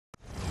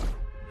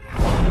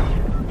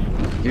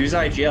Who's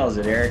IGL? Is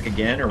it Eric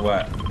again or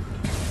what?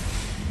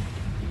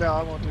 No,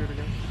 I won't do it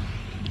again.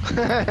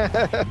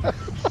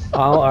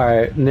 Oh,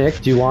 alright.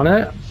 Nick, do you want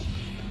it?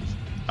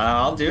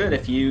 I'll do it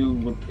if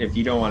you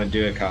don't want to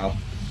do it, Kyle.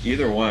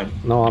 Either one.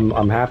 No,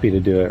 I'm happy to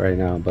do it right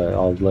now, but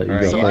I'll let you All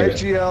right, go So yeah.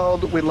 first.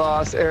 IGL'd, we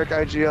lost. Eric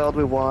IGL'd,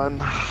 we won.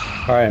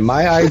 Alright,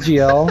 my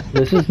IGL,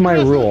 this is my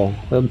rule.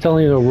 I'm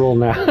telling you the rule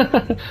now.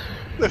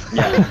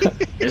 Yeah.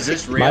 Is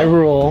this real? My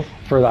rule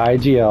for the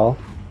IGL,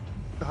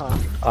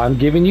 I'm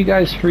giving you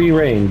guys free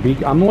reign.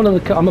 I'm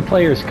a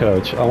player's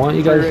coach. I want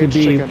you guys to Free-range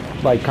be,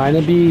 chicken. like, kind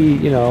of be,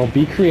 you know,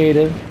 be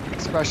creative,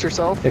 Express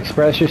yourself.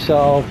 express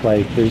yourself.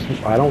 Like,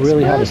 I don't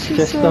really have a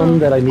system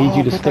that I need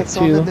you to stick to.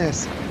 I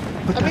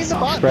mean,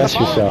 Express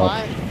yourself.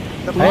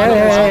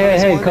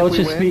 Hey, coach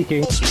is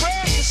speaking.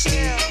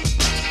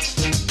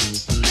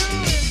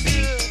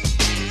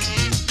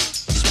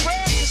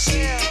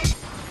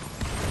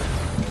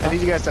 I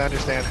need you guys to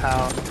understand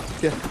how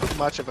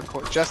much of a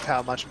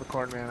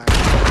corn man I am.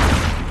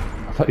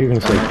 I thought you were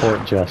gonna say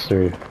court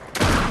jester,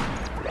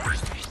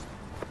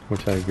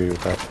 which I agree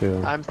with that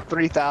too. I'm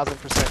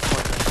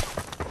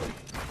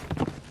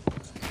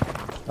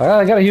 3,000% corn man.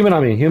 I got a human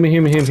on me.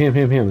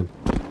 Human.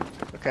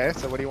 Okay,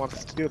 so what do you want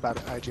us to do about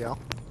it, IGL?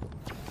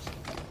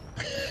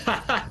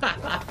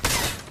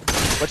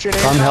 What's your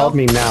name? Come Kyle? help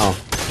me now.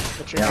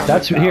 What's your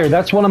That's name? here.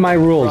 That's one of my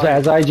rules Right.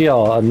 as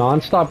IGL, a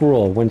non-stop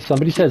rule. When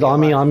somebody says on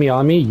me,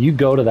 you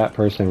go to that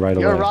person right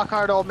You're a away. rock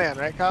hard old man,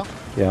 right, Kyle?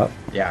 Yeah.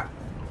 Yeah.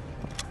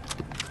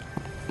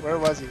 Where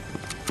was he?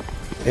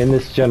 In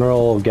this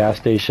general gas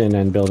station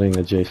and building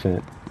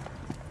adjacent.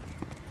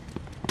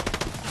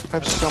 I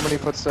have so many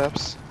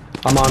footsteps.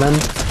 I'm on him.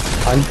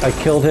 I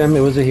killed him. It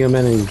was a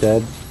human and he's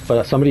dead.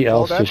 But somebody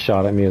else dead? just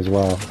shot at me as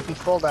well. He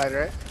full died,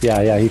 right?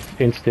 Yeah, he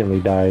instantly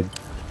died.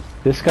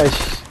 This guy's...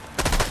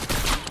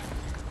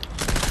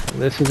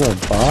 This is a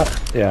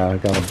bot? Yeah, I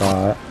got a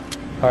bot.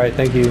 Alright,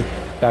 thank you.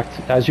 Back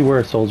to, as you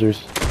were,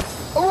 soldiers.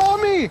 Oh,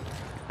 on me!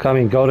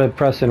 Coming, go to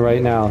Preston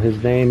right now.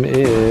 His name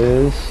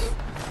is...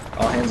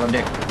 All hands on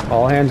deck.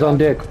 All hands on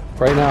Dick,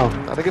 right now.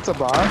 I think it's a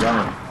bot.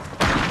 Run.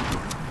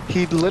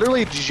 He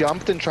literally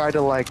jumped and tried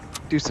to, like,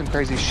 do some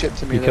crazy shit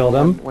to me. You killed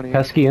him? When he,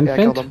 Pesky Yeah, I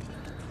killed infant? him.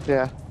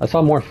 Yeah. I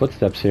saw more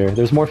footsteps here.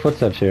 There's more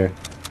footsteps here.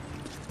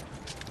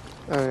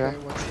 Oh, yeah.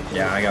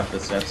 Yeah, I got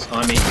footsteps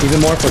on me. Even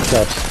more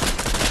footsteps.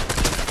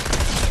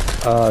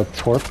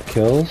 Torp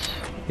kills.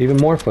 Even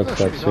more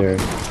footsteps he's here.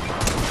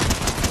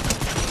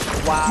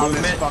 Wow, this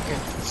Movement. fucking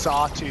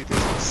sawtooth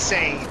is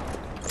insane.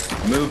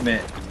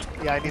 Movement.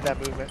 Yeah, I need that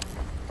movement.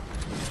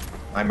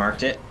 I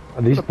marked it.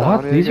 Are these The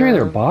bots? bounty These are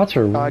either again. bots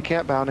or... I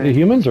can't bound The it.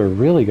 humans are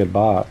really good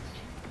bots.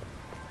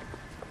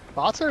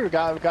 Bots have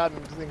gotten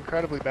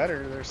incredibly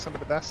better. They're some of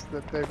the best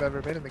that they've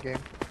ever been in the game.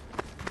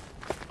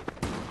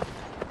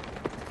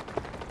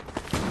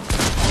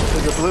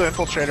 There's a blue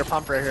infiltrator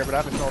pump right here, but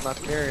I've been told not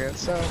to carry it,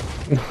 so...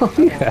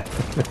 Yeah.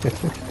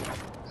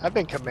 I've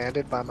been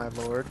commanded by my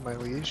lord, my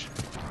liege.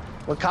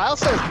 When Kyle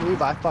says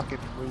move, I fucking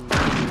move.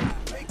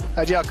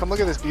 Yeah, come look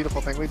at this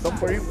beautiful thing we built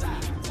for you.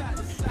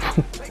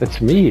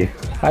 It's me.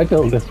 I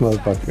built this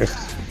motherfucker.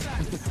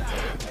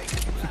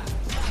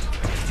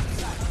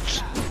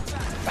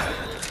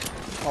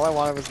 All I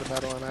wanted was the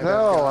metal, and I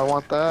No, I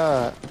want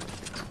that.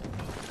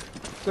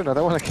 There's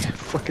another one. I can't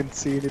fucking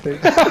see anything.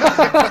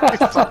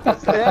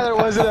 yeah, There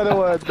was another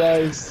one.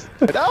 Nice.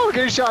 No,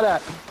 getting shot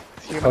at.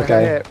 Human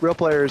Okay. head. Hey, real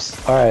players.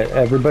 Alright,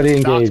 everybody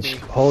engage. me.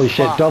 Holy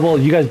shit, Fuck.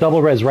 you guys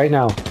double res right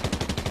now.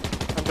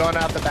 I'm going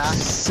out the back.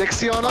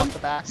 60 on him. Off the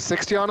back.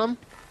 60 on him.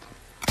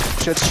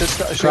 Should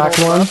Cracked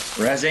hold one. up.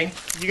 Resing.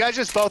 You guys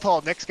just both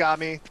hold. Nick's got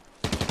me.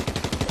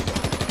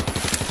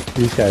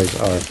 These guys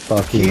are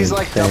fucking He's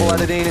like insane. double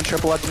editing and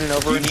triple editing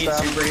over You and need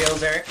stuff. super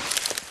heals, Eric?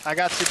 I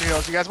got super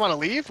heals. You guys want to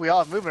leave? We all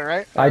have movement,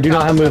 right? I do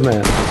not have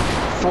movement.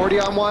 40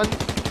 on one.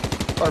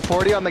 Or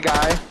 40 on the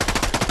guy.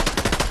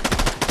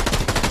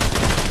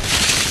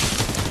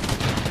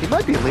 He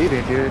might be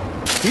leaving, dude.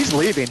 He's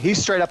leaving. He's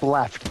straight up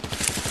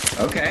left.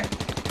 Okay.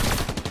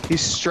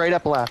 He's straight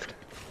up left.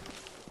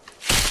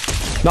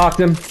 Knocked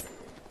him.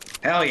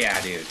 Hell yeah,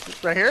 dude.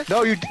 Right here?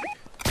 No, you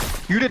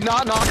did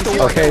not knock the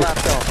one Okay. that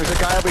left though. There's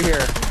a guy over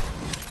here.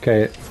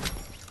 Okay.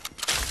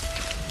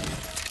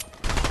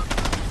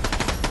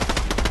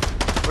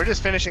 We're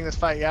just finishing this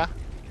fight, yeah?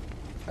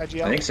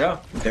 IGL? I think so.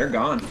 They're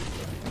gone.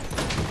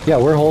 Yeah,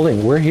 we're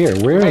holding. We're here.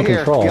 We're in Right here.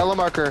 control. Yellow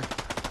marker.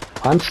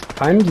 I'm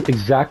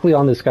exactly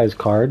on this guy's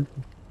card.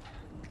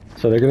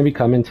 So they're gonna be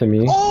coming to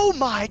me. Oh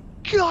my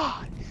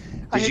god!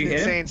 I Did hit you an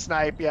hit him? insane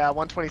snipe, yeah,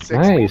 126.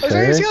 Nice, Oh,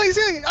 he's Eric.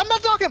 healing. I'm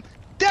not talking.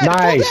 Dead,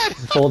 Nice.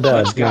 full Full dead.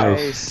 Let's go.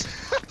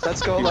 Nice.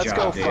 Let's go. Good Let's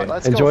job, go. dude.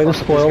 Let's Enjoy go the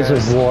fuck spoils these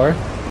guys. of war.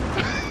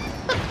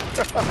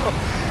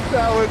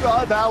 That was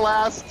that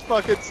last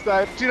fucking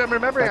snipe. Dude, I'm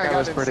remembering That I guy got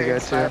was an pretty insane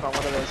good, snipe too. on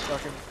one of those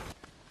fucking...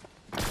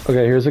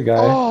 Okay, here's a guy.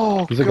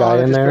 Oh, There's a God, guy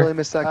I in just there. really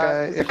missed that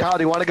guy. Yeah, Kyle,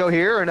 do you want to go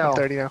here or no?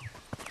 30 now.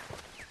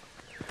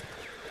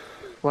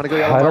 Want to go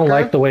yellow I don't marker?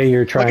 like the way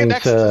you're Look at trying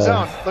next zone.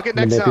 to Look at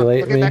next zone.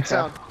 manipulate Look at me. next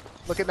zone.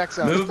 Look at next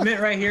zone. Movement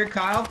right here,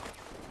 Kyle.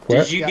 What?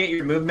 Did you Yeah. get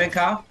your movement,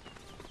 Kyle?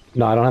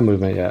 No, I don't have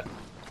movement yet.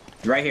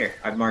 Right here.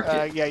 I've marked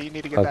it. Yeah, you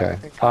need to get that, I Okay.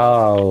 think.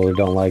 Oh,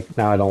 don't like.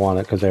 Now I don't want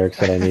it because Eric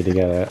said I need to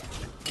get it.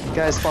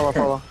 Guys,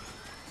 follow.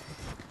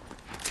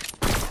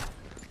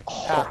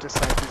 Have to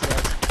snipe these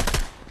guys.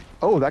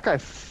 Oh, that guy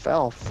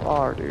fell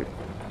far, dude.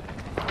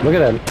 Look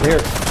at him. Here.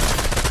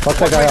 Fuck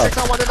that guy 126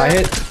 on one in up. there. I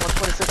hit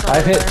 126 on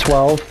I've one in hit there.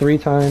 12 3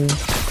 times.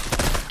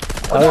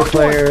 Other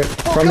player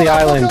from the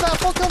island.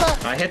 Full kill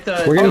that. I hit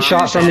the. We're getting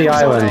shot from the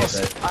island.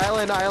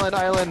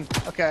 Island.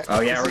 Okay.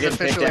 Oh, yeah, this we're is getting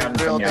picked officially down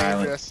from real the island.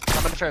 dangerous.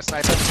 I'm gonna try to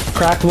snipe it.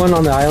 Cracked one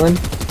on the island.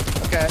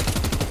 Okay.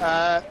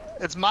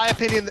 It's my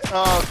opinion.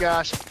 Oh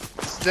gosh.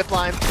 Zip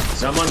line.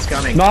 Someone's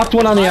coming. Knocked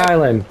one on the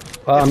island.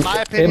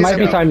 my It opinion, might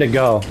be go. time to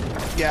go.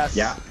 Yes.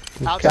 Yeah.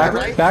 Out to the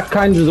right. Back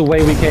kind of the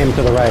way we came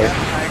to the right.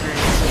 Yeah, I agree.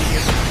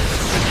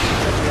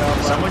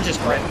 Someone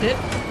just ripped it.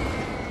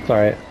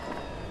 Sorry.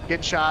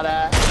 Getting shot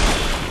at.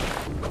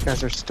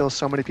 Guys, there's still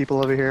so many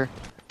people over here.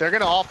 They're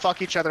gonna all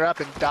fuck each other up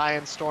and die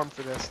in storm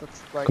for this.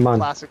 That's like Come on,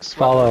 classic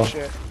follow.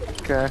 shit.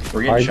 Okay.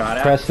 We're getting Alright, shot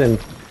at. Preston.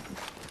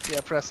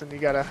 Yeah, Preston, you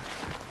gotta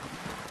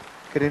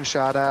Getting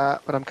shot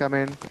at, but I'm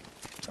coming.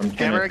 I'm gonna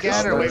hammer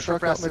again or cover. wait for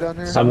Truck got me Preston. down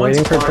here. I'm Someone's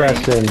waiting for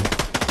flying. Preston.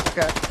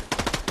 Okay.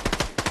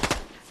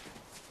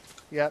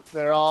 Yep,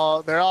 they're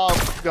all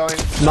going.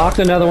 Knocked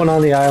another one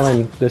on the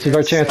island. This is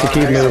our chance to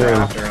keep I got a moving.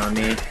 raptor on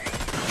me. I'm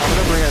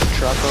gonna bring a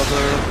truck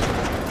over.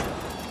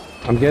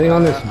 I'm getting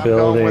on this I'm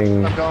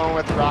building. going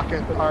with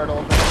rocket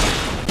hardle.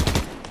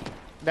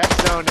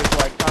 Next zone is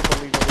like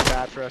unbelievably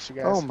bad for us, you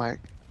guys. Oh my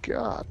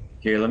god.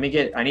 Here, let me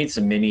get. I need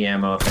some mini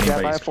ammo if Yeah, if I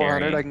anybody's have 400,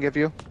 carrying. I can give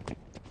you.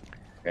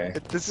 Okay.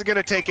 This is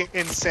gonna take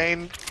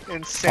insane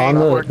On the, there's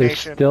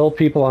coordination. still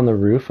people on the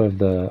roof of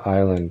the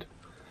island.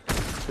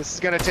 This is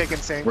gonna take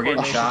insane We're getting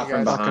coordination, shot you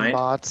from guys. behind. Fucking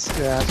bots.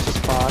 Yeah, it's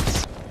just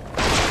bots.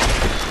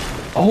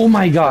 Oh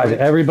my god,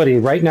 everybody,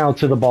 right now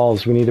to the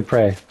balls. We need to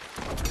pray.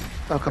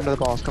 Oh, come to the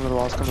balls, come to the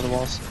walls, come to the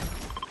walls.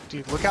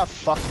 Dude, look how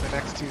fucked the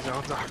next two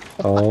zones are.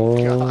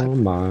 Oh God.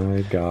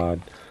 my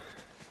god.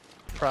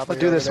 Probably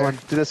Do over this there. one.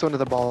 Do this one to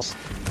the balls.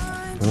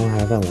 I don't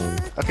have that one.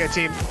 Okay,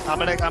 team. I'm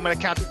gonna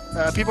count.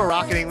 People are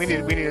rocketing. We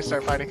need to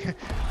start fighting.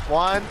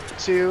 1,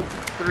 2,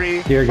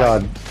 3. Dear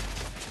God.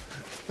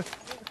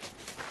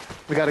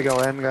 We gotta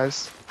go in,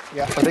 guys.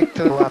 Yeah. I think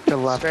to the left, to the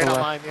left, Straight to the on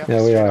left. line. Yep,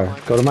 Yeah, we straight on are.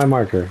 line. Go to my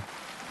marker.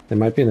 They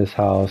might be in this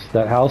house.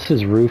 That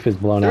house's roof is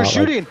blown They're out.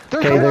 shooting! They're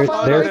Okay, coming they're, off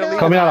island they're right now!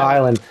 coming out of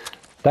island.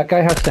 That guy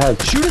has to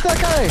have. Shoot at that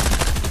guy!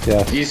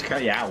 Yes.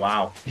 Yeah,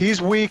 wow.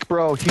 He's weak,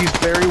 bro. He's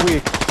very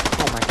weak.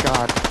 Oh my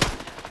god.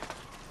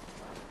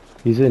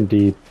 He's in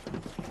deep.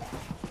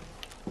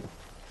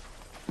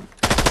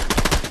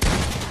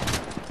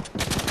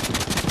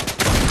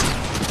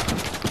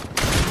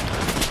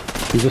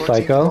 He's a 14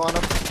 psycho. on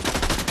him.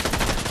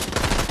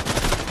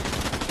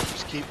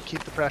 Just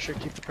keep the pressure.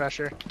 Keep the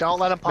pressure. Don't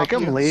let him pump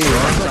Make him you. leave. Make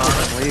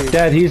him leave.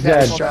 Dead, he's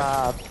Nice dead.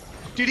 job.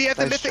 Dude, he had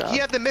the Nice mythic. job. He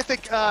had the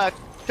mythic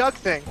Doug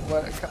thing.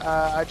 What?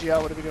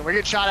 IGL. What are we doing? We're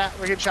getting shot at.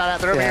 We're getting shot at.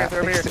 They're over Yeah, here.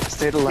 They're over here.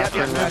 stay to the left.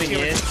 Yep, stay to the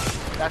yep,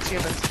 left. that's Moving humans. That's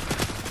humans.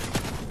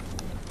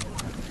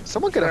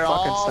 Someone get a They're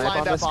fucking all snipe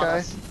lined on up this on guy.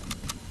 us.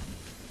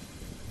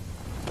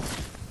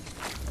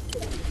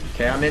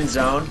 Okay, I'm in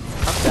zone.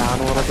 I'm down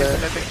a little Get the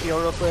bit. mythic heal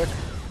real quick.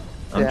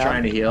 I'm Yeah.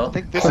 trying to I heal.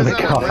 think This Oh is my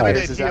an God.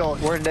 unlimited is heal.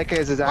 where Nick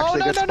is Oh actually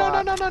no a good no no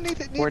spot. no no no!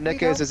 Where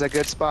Nick is a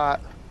good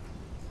spot. I'm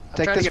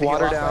Take trying to this get a heal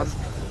water off, down. guys.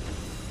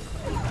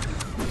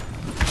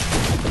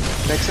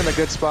 Nick's in a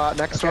good spot.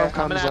 Next Okay, storm I'm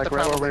comes gonna have like to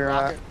right where probably we're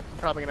rocket. at.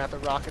 Probably gonna have to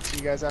rocket to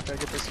you guys after I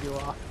get this heal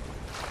off.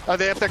 Oh,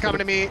 they're coming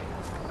to me.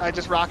 I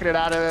just rocketed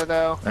out of there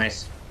though.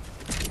 Nice.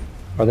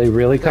 Are they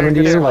really coming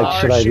to They you? are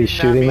Like, should I be shooting at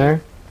shooting me.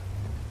 there?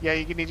 Yeah,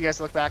 you need you guys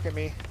to look back at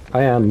me.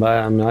 I am, but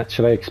I'm not.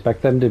 Should I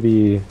expect them to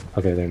be?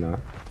 Okay, they're not.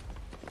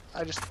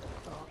 I just.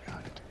 Oh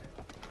god.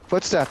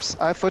 Footsteps.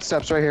 I have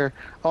footsteps right here.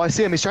 Oh, I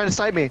see him. He's trying to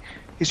snipe me.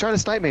 He's trying to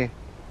snipe me.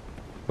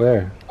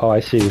 Where? Oh, I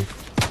see.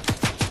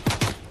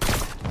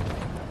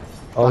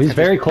 Oh, Fuck, he's I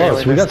very just barely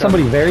close. We got missed him.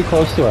 somebody very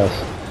close to us.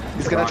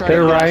 He's gonna try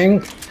They're to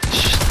Ryan.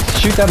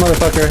 Shoot that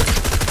motherfucker.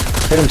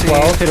 Hit him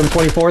 12, hit him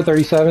 24,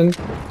 37.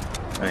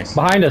 Nice.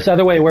 Behind us,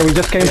 other way, where we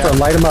just came Yeah. from.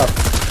 Light him up.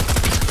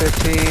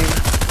 15,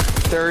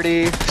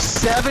 30,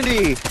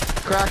 70.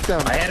 Cracked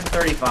them. I had him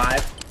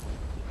 35.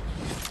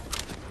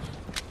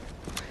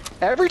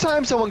 Every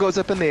time someone goes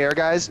up in the air,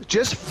 guys,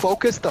 just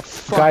focus the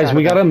fuck Guys, out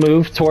we of gotta them.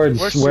 move towards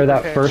We're where super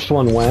that pitched. first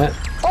one went.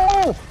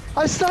 Oh!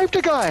 I sniped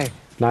a guy!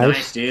 Nice.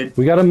 Nice, dude.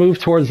 We gotta move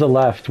towards the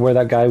left, where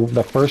that guy,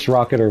 the first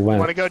rocketer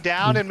Want to went. go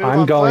down and move I'm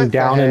on going foot?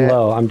 down and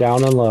low. I'm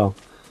down and low.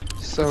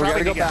 So we Probably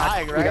gotta go can get back.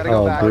 high, We right? gotta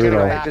go Oh, back brutal.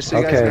 and right, just so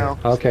you guys Okay, know.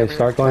 okay,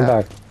 start going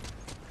Yeah. back.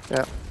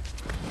 Yeah.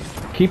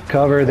 Keep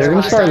cover. They're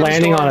gonna Someone start died in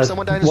landing storm. on us.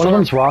 Someone died in One of storm.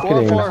 them's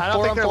rocketing. 4 on 4, I don't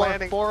 4 think on they're 4,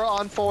 landing. 4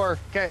 on 4.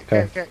 Okay,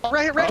 Okay. okay, okay. Oh,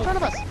 right in front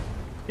of us.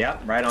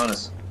 Yep, right on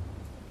us.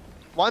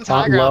 One's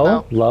high ground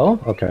Low? though. Low?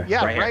 Okay.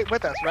 Yeah, Right here. right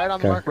with us, right on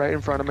the Okay. marker. Right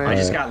in front of me. I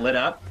just Alright. got lit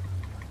up.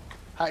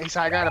 He's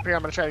high ground up here.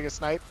 I'm gonna try to get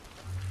sniped.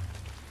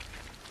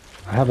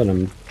 I'm having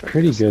a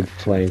pretty good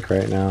flank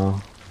right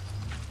now,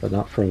 but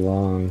not for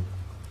long.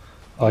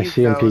 Oh, I He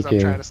see him knows I'm trying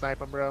peeking. to snipe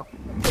him, bro.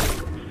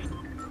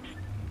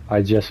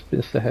 I just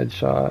missed a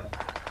headshot.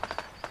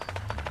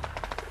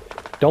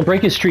 Don't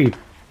break his tree.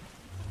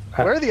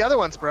 Where are the other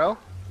ones, bro?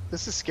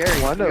 This is scary.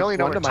 One to, we only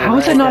know one to where my How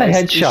is right, that not a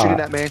guys. headshot? He's shooting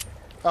at me.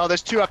 Oh,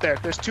 there's two up there.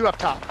 There's two up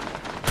top.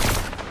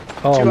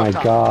 Oh Two my up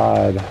top.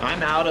 god.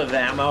 I'm out of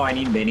ammo. I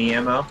need mini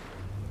ammo.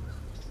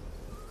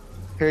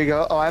 Here you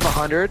go. Oh, I'm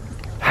 100.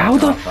 How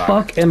the Oh, fuck.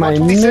 fuck am I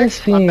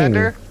 126 on missing?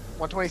 Bender.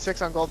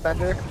 126 on Gold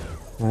Bender.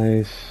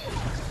 Nice.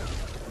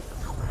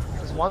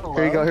 There's one low.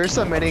 Here you go. Here's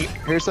some mini.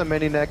 Here's some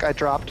mini, Nick. I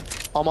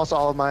dropped almost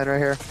all of mine right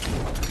here.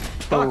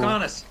 Fuck Oh.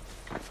 on us.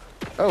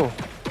 Oh,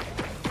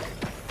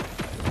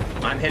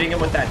 I'm hitting him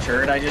with that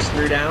turret I just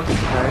threw down.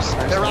 nice.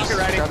 nice, They're nice. rocket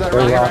riding. Grab that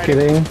They're We're rocket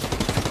riding. rocketing.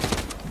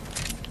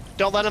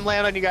 Don't let him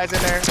land on you guys in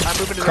there. I'm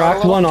moving to zone a Cracked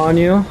little. one on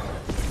you.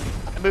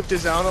 I moved to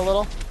zone a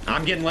little.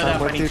 I'm getting lit I'm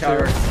up. I with need you,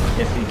 cover. too.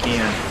 If you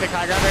can. Pick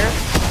high ground here.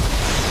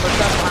 What's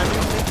that behind me?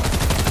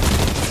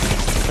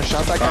 I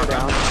shot that guy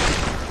down.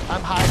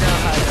 I'm high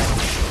ground, high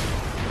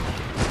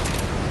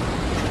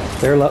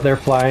ground. They're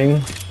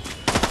flying.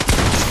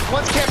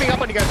 One's camping up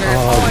on you guys there.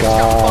 Oh I just got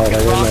god, I fucking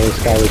didn't know rocked.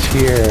 this guy was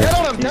here. Dead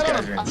on him, These dead on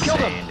guys him. are I killed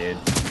him. insane, dude.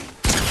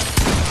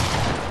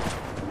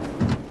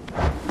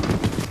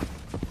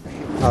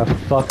 I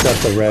fucked up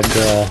the red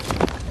girl.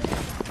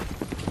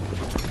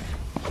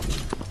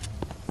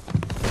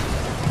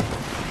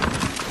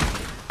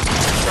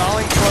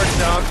 Crawling towards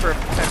zone for a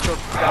potential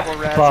double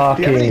res. Do you have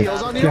any Fucking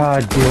heals on you?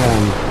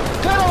 goddamn.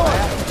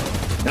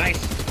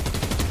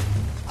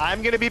 Nice.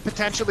 I'm gonna be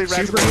potentially res.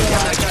 Super heal on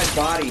that guy's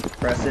body,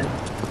 Preston.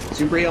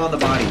 Super heal on the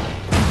body.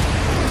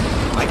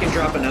 I can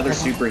drop another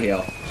super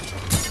heal.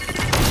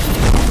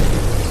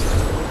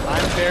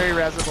 I'm very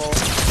resable.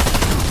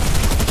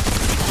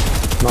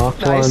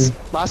 Knocked Nice. one.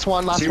 Last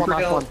one. Last Super one.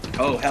 Last heal.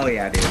 one. Oh, hell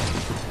yeah, dude.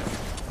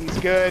 He's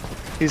good.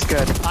 He's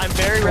good. I'm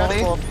very 20.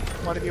 resable.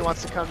 One of you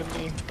wants to come to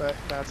me, but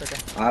that's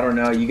okay. I don't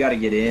know. You gotta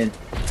get in.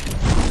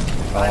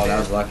 Oh, that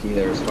was lucky.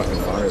 There was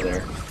fucking water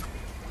there.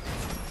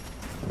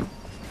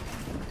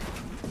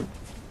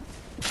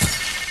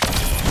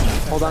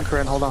 Hold on,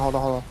 Corinne. Hold on. Hold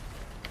on. Hold on.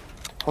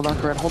 Hold on,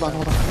 Corinne. Hold on.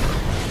 Hold on.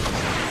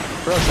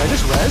 Bro, should I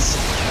just res?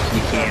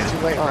 You It's can't.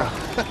 too late, bro.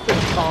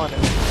 They're calling it.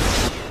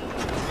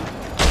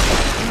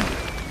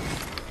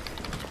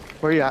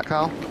 Where you at,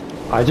 Kyle?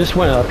 I just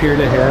went up here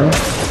to him.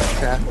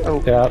 Okay.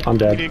 Oh, Yeah, I'm You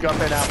dead. need to go up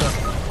there now, bro.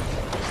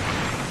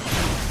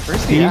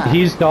 where's he at?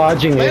 He's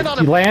dodging Land it. on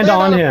him, Land land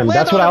on on him, him. land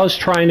That's on what I him. was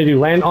trying to do.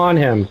 Land on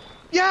him.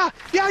 Yeah,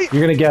 You're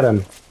gonna get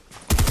him.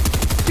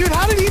 dude,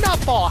 how did he not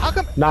fall? How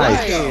come?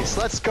 Nice. Nice.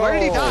 Let's go. Where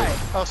did he die?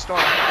 Oh, Storm.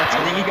 That's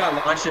I think he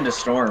got launched into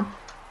Storm.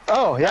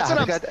 Oh, yeah. That's what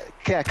I I'm- think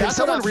yeah, can that's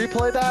what someone I'm-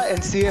 replay that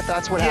and see if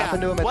that's what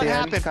happened to him at what the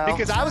happened? end, Kyle?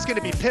 Because I was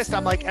gonna be pissed.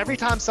 I'm like, every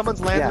time someone's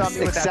landed Yes, on me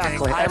with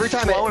exactly. that thing, Every I've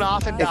time it- flown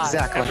off and died.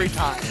 exactly. Every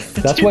time.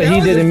 That's Dude, what that he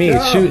was did a to me.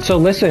 dumb. So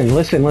listen,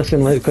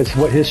 because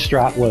what his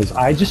strat was,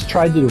 I just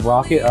tried to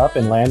rocket up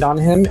and land on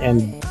him,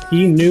 and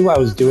he knew I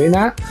was doing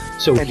that,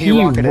 so And he he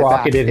rocketed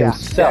rocketed back. Yeah,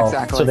 himself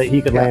exactly. so that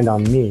he could Yeah. land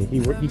on me. He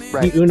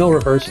Right. Uno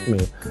reversed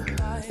me,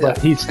 but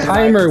his And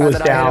timer and was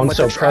then I hit him down, with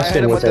so I hit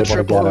Preston him was with the able to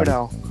triple get him.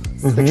 Uno. Mhm.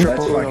 The That's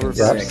triple Uno fucking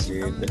reverse. sick,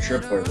 dude. The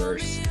triple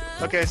reverse.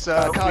 Okay,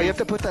 so Kyle, you have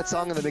to put that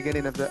song in the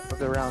beginning of the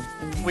round.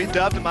 we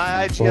dubbed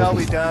my IGL,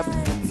 we dubbed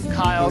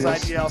Kyle's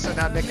Yes. IGL, so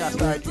now Nick has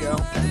to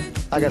IGL.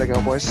 I gotta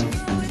go, boys.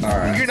 All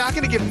right. You're not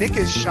gonna give Nick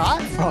his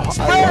shot? Oh,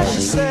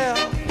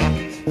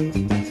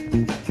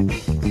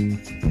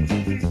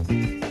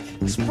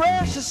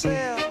 Express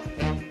yourself.